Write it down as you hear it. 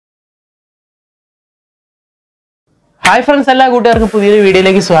Hi friends, all good are പുതിയൊരു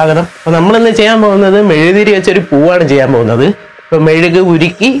വീഡിയോയിലേക്ക് സ്വാഗതം. അപ്പോൾ നമ്മൾ ഇന്ന് ചെയ്യാൻ പോകുന്നത് മെഴുകുതിരി വെച്ച ഒരു പൂവാണ് ചെയ്യാൻ പോകുന്നത്. അപ്പോൾ മെഴുക്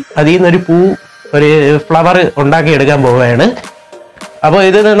ഉരുക്കി അതിൽ നിന്ന് ഒരു പൂ ഒരു ഫ്ലവർ ഉണ്ടാക്കി എടുക്കാൻ പോവുകയാണ്. അപ്പോൾ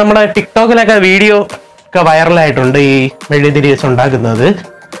ഇത് നമ്മുടെ ടിക്ടോക്കിലൊക്കെ വീഡിയോ ഒക്കെ വൈറൽ ആയിട്ടുണ്ട് ഈ മെഴുകുതിരി വെച്ച് ഉണ്ടാക്കുന്നത്.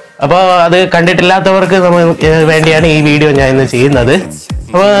 അപ്പോൾ അത് കണ്ടിട്ടില്ലാത്തവർക്ക് വേണ്ടിയാണ് ഈ വീഡിയോ ഞാൻ ഇന്ന് ചെയ്യുന്നത്.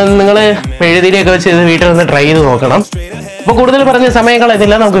 അപ്പോൾ നിങ്ങൾ മെഴുകുതിരിയൊക്കെ വെച്ച് ഇത് വീട്ടിൽ നിന്ന് ട്രൈ ചെയ്ത് നോക്കണം. അപ്പോൾ കൂടുതൽ പറഞ്ഞ സമയം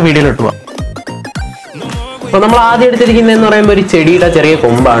കളയുന്നില്ല, നമുക്ക് വീഡിയോയിലോട്ട് പോകാം. അപ്പോൾ നമ്മൾ ആദ്യം എടുത്തിരിക്കുന്നതെന്ന് പറയുമ്പോൾ ഒരു ചെടിയുടെ ചെറിയ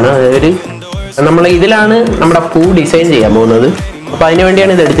കൊമ്പാണ്. നമ്മൾ ഇതിലാണ് നമ്മുടെ പൂ ഡിസൈൻ ചെയ്യാൻ പോകുന്നത്. അപ്പോൾ അതിന്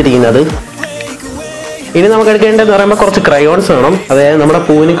വേണ്ടിയാണ് ഇത് എടുത്തിരിക്കുന്നത്. ഇനി നമുക്ക് എടുക്കേണ്ടതെന്ന് പറയുമ്പോൾ കുറച്ച് ക്രയോൺസ് വേണം. അതായത് നമ്മുടെ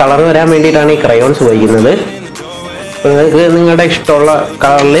പൂവിന് കളർ വരാൻ വേണ്ടിയിട്ടാണ് ഈ ക്രയോൺസ് ഉപയോഗിക്കുന്നത്. അപ്പോൾ നിങ്ങൾക്ക് നിങ്ങളുടെ ഇഷ്ടമുള്ള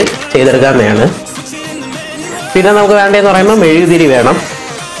കളറിൽ ചെയ്തെടുക്കാവുന്നതാണ്. പിന്നെ നമുക്ക് വേണ്ടതെന്ന് പറയുമ്പോൾ മെഴുകുതിരി വേണം.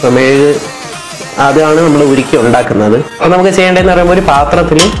 അപ്പോൾ മെഴുക് അതാണ് നമ്മൾ ഉരുക്കി ഉണ്ടാക്കുന്നത്. അപ്പോൾ നമുക്ക് ചെയ്യേണ്ടതെന്ന് പറയുമ്പോൾ ഒരു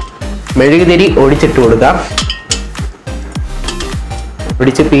പാത്രത്തിൽ മെഴുകുതിരി ഒടിച്ചിട്ട് കൊടുക്കാം.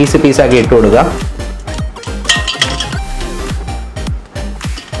 ഒടിച്ച് പീസാക്കി ഇട്ട് കൊടുക്കാം.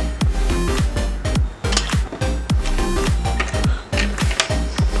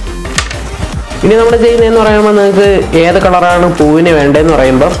 ഇനി നമ്മൾ ചെയ്യുന്നതെന്ന് പറയുമ്പോൾ നിങ്ങൾക്ക് ഏത് കളറാണ് പൂവിന് വേണ്ടതെന്ന്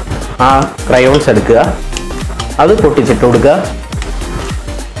പറയുമ്പോൾ ആ ക്രയോൺസ് എടുക്കുക, അത് പൊട്ടിച്ചിട്ട് കൊടുക്കുക.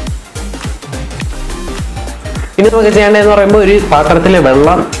 ഇനി നമുക്ക് ചെയ്യേണ്ടതെന്ന് പറയുമ്പോൾ ഒരു പാത്രത്തിൽ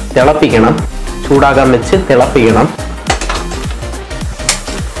വെള്ളം തിളപ്പിക്കണം, ചൂടാക്കാൻ വെച്ച് തിളപ്പിക്കണം.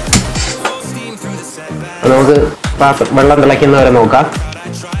 നമുക്ക് വെള്ളം തിളയ്ക്കുന്നവരെ നോക്കാം.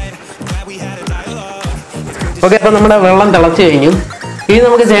 ഓക്കെ, അപ്പോൾ നമ്മുടെ വെള്ളം തിളച്ച് കഴിഞ്ഞു. ഇനി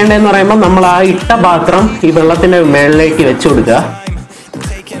നമുക്ക് ചെയ്യേണ്ടതെന്ന് പറയുമ്പോൾ നമ്മൾ ആ ഇട്ട പാത്രം ഈ വെള്ളത്തിൻ്റെ മേളിലേക്ക് വെച്ച് കൊടുക്കുക.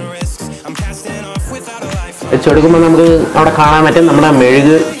 വെച്ച് കൊടുക്കുമ്പോൾ നമുക്ക് അവിടെ കാണാൻ പറ്റും നമ്മുടെ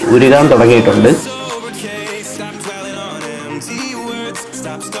മെഴുക് ഉരുകാൻ തുടങ്ങിയിട്ടുണ്ട്.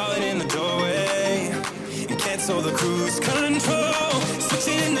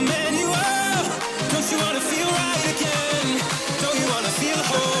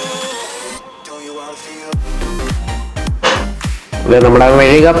 നമ്മുടെ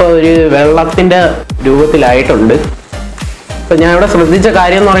മെഴുക അപ്പോൾ ഒരു വെള്ളത്തിൻ്റെ രൂപത്തിലായിട്ടുണ്ട്. അപ്പോൾ ഞാൻ ഇവിടെ ശ്രദ്ധിച്ച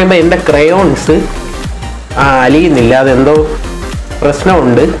കാര്യം എന്ന് പറയുമ്പോൾ എൻ്റെ ക്രയോൺസ് അലിയുന്നില്ല. അതെന്തോ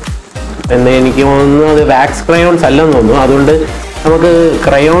പ്രശ്നമുണ്ട് എന്ന് എനിക്ക് തോന്നുന്നു. അത് വാക്സ് ക്രയോൺസ് അല്ലെന്ന് തോന്നുന്നു. അതുകൊണ്ട് നമുക്ക്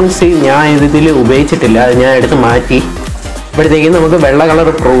ക്രയോൺസ് ഞാൻ ഇതിൽ ഉപയോഗിച്ചിട്ടില്ല. അത് ഞാൻ എടുത്ത് മാറ്റി. അപ്പോഴത്തേക്കും നമുക്ക് വെള്ള കളർ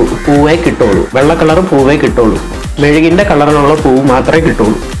പൂവേ കിട്ടുള്ളൂ. വെള്ള കളർ പൂവേ കിട്ടുള്ളൂ. മെഴുകിൻ്റെ കളറിനുള്ള പൂവ് മാത്രമേ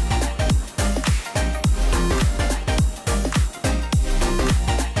കിട്ടുള്ളൂ.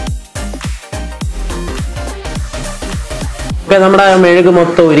 നമ്മുടെ മെഴുക്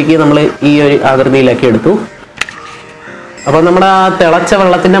മൊത്തം ഒരുക്കി നമ്മൾ ഈ ഒരു ആകൃതിയിലൊക്കെ എടുത്തു. അപ്പോൾ നമ്മുടെ ആ തിളച്ച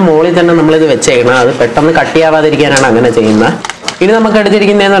വെള്ളത്തിൻ്റെ മുകളിൽ തന്നെ നമ്മളിത് വെച്ചേക്കണം. അത് പെട്ടെന്ന് കട്ടിയാവാതിരിക്കാനാണ് അങ്ങനെ ചെയ്യുന്നത്. ഇനി നമുക്ക്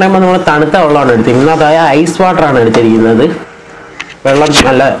എടുത്തിരിക്കുന്നതെന്ന് പറയുമ്പോൾ നമ്മൾ തണുത്ത വെള്ളമാണ് എടുത്തിരിക്കുന്നത്. അതായത് ഐസ് വാട്ടറാണ് എടുത്തിരിക്കുന്നത്. വെള്ളം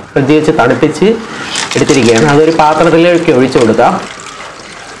നല്ല ഫ്രിഡ്ജിൽ വെച്ച് തണുപ്പിച്ച് എടുത്തിരിക്കുകയാണ്. അതൊരു പാത്രത്തിലേക്ക് ഒഴിച്ചു കൊടുക്കാം.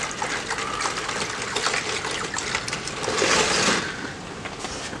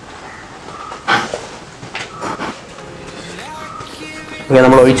 ഇങ്ങനെ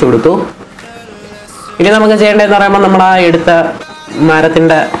നമ്മൾ ഒഴിച്ചു കൊടുത്തു. ഇനി നമുക്ക് ചെയ്യേണ്ടതെന്ന് പറയുമ്പോൾ നമ്മൾ ആ എടുത്ത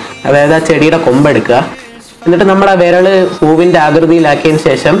മരത്തിൻ്റെ അതായത് ആ ചെടിയുടെ കൊമ്പെടുക്കുക. എന്നിട്ട് നമ്മുടെ വിരൽ പൂവിൻ്റെ ആകൃതിയിലാക്കിയതിന്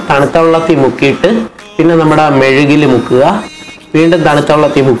ശേഷം തണുത്ത വെള്ളത്തിൽ മുക്കിയിട്ട് പിന്നെ നമ്മുടെ മെഴുകിൽ മുക്കുക. വീണ്ടും തണുത്ത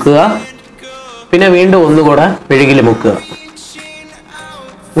വെള്ളത്തിൽ മുക്കുക. പിന്നെ വീണ്ടും ഒന്നുകൂടെ മെഴുകിൽ മുക്കുക.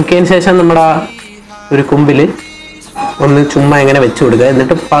 മുക്കിയതിന് ശേഷം നമ്മുടെ ഒരു കുമ്പിൽ ഒന്ന് ചുമ്മാ ഇങ്ങനെ വെച്ച് കൊടുക്കുക.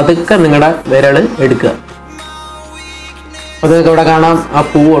 എന്നിട്ട് പതുക്കെ നിങ്ങളുടെ വിരൽ എടുക്കുക. അതൊക്കെ ഇവിടെ കാണാം ആ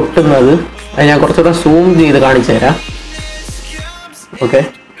പൂ ഒട്ടുന്നത്. അത് ഞാൻ കുറച്ചുകൂടെ സൂം ചെയ്ത് കാണിച്ചു തരാം. ഓക്കെ,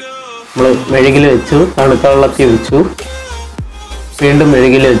 നമ്മൾ മെഴുകിൽ വെച്ചു, തണുത്ത വെള്ളത്തിൽ വെച്ചു, വീണ്ടും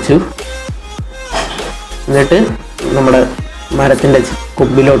മെഴുകിൽ വെച്ചു. എന്നിട്ട് നമ്മുടെ മരത്തിൻ്റെ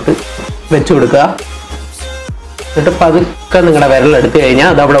കൊമ്പിലോട്ട് വെച്ചു കൊടുക്കുക. എന്നിട്ട് പതുക്കെ നിങ്ങളുടെ വിരലെടുത്ത് കഴിഞ്ഞാൽ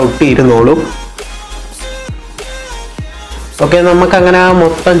അതവിടെ ഒട്ടിയിരുന്നോളും. ഓക്കെ, നമുക്കങ്ങനെ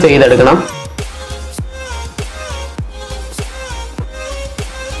മൊത്തം ചെയ്തെടുക്കണം.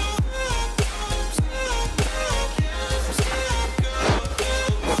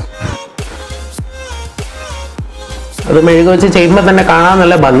 അത് മെഴുക് വെച്ച് ചെയ്യുമ്പോൾ തന്നെ കാണാൻ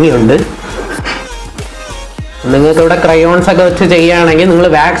നല്ല ഭംഗിയുണ്ട്. നിങ്ങൾക്ക് ഇവിടെ ക്രയോൺസ് ഒക്കെ വെച്ച് ചെയ്യുകയാണെങ്കിൽ നിങ്ങൾ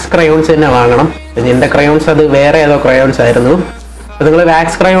വാക്സ് ക്രയോൺസ് തന്നെ വാങ്ങണം. എൻ്റെ ക്രയോൺസ് അത് വേറെ ഏതോ ക്രയോൺസ് ആയിരുന്നു. അപ്പോൾ നിങ്ങൾ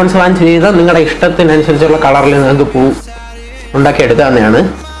വാക്സ് ക്രയോൺസ് വാങ്ങിച്ച് ചെയ്താൽ നിങ്ങളുടെ ഇഷ്ടത്തിനനുസരിച്ചുള്ള കളറിൽ നിങ്ങൾക്ക് പൂ ഉണ്ടാക്കിയെടുക്കാവുന്നതാണ്.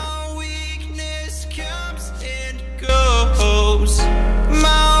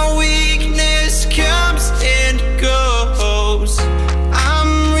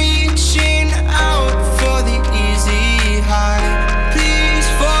 Please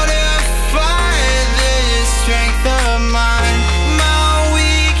fortify this strength of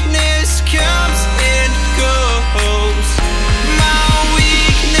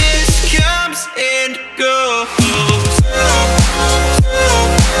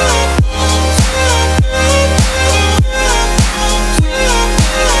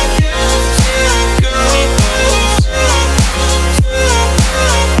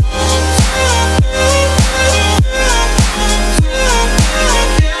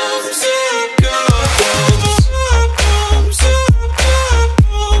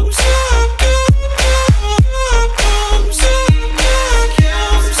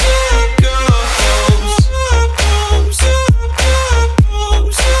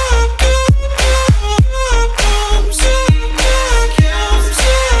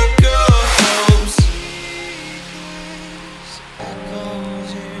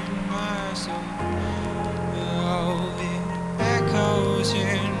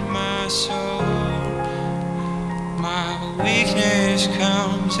weakness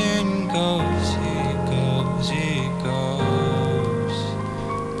comes and goes, it goes, it goes.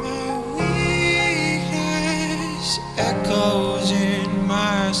 My weakness echoes in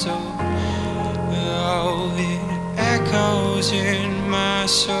my soul. Oh, it echoes in my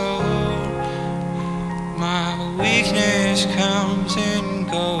soul. My weakness comes and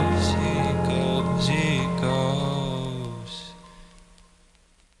goes, it goes, it goes.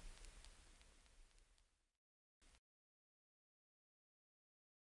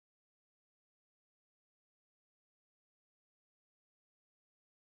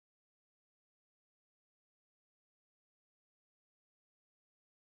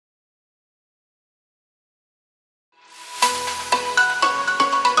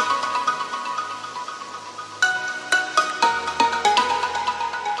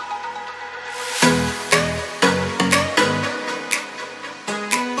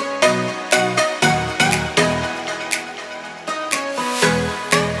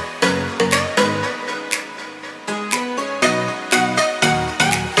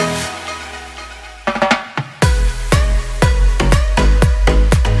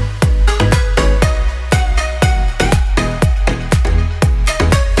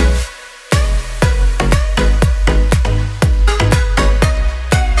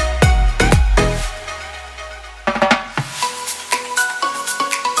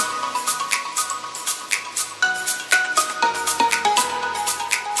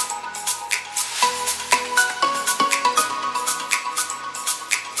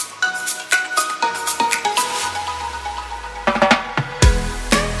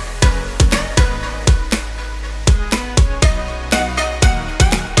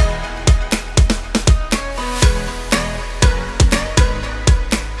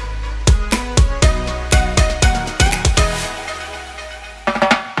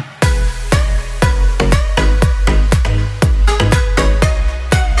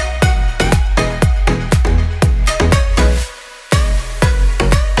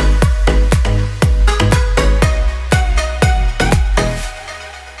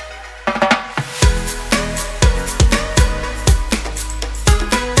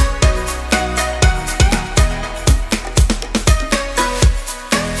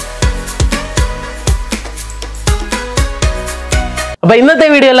 അപ്പോൾ ഇന്നത്തെ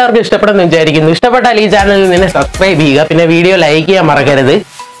video എല്ലാവർക്കും ഇഷ്ടപ്പെടുമെന്ന് വിചാരിക്കുന്നു. ഇഷ്ടപ്പെട്ടാൽ ഈ channel നിന്നെ subscribe ചെയ്യുക, പിന്നെ വീഡിയോ ലൈക്ക് ചെയ്യാൻ മറക്കരുത്,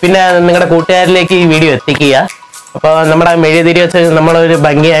 പിന്നെ നിങ്ങളുടെ കൂട്ടുകാരിലേക്ക് ഈ വീഡിയോ എത്തിക്കുക. അപ്പോൾ നമ്മുടെ മെഴുകുതിരി വെച്ച് നമ്മളൊരു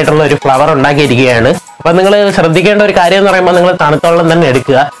ഭംഗിയായിട്ടുള്ള ഒരു ഫ്ലവർ ഉണ്ടാക്കിയിരിക്കുകയാണ്. അപ്പോൾ നിങ്ങൾ ശ്രദ്ധിക്കേണ്ട ഒരു കാര്യം എന്ന് പറയുമ്പോൾ നിങ്ങൾ തണുത്തോളം തന്നെ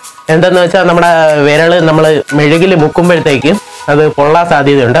എടുക്കുക. എന്തെന്ന് വെച്ചാൽ നമ്മുടെ വിരൽ നമ്മൾ മെഴുകിൽ മുക്കുമ്പോഴത്തേക്കും അത് പൊള്ളാൻ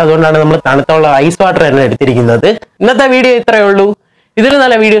സാധ്യതയുണ്ട്. അതുകൊണ്ടാണ് നമ്മൾ തണുത്തുള്ള ഐസ് വാട്ടർ തന്നെ എടുത്തിരിക്കുന്നത്. ഇന്നത്തെ വീഡിയോ ഇത്രയേ ഉള്ളൂ. ഇതിൽ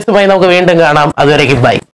നല്ല വീഡിയോസുമായി നമുക്ക് വീണ്ടും കാണാം. അതുവരേക്കും ബൈ.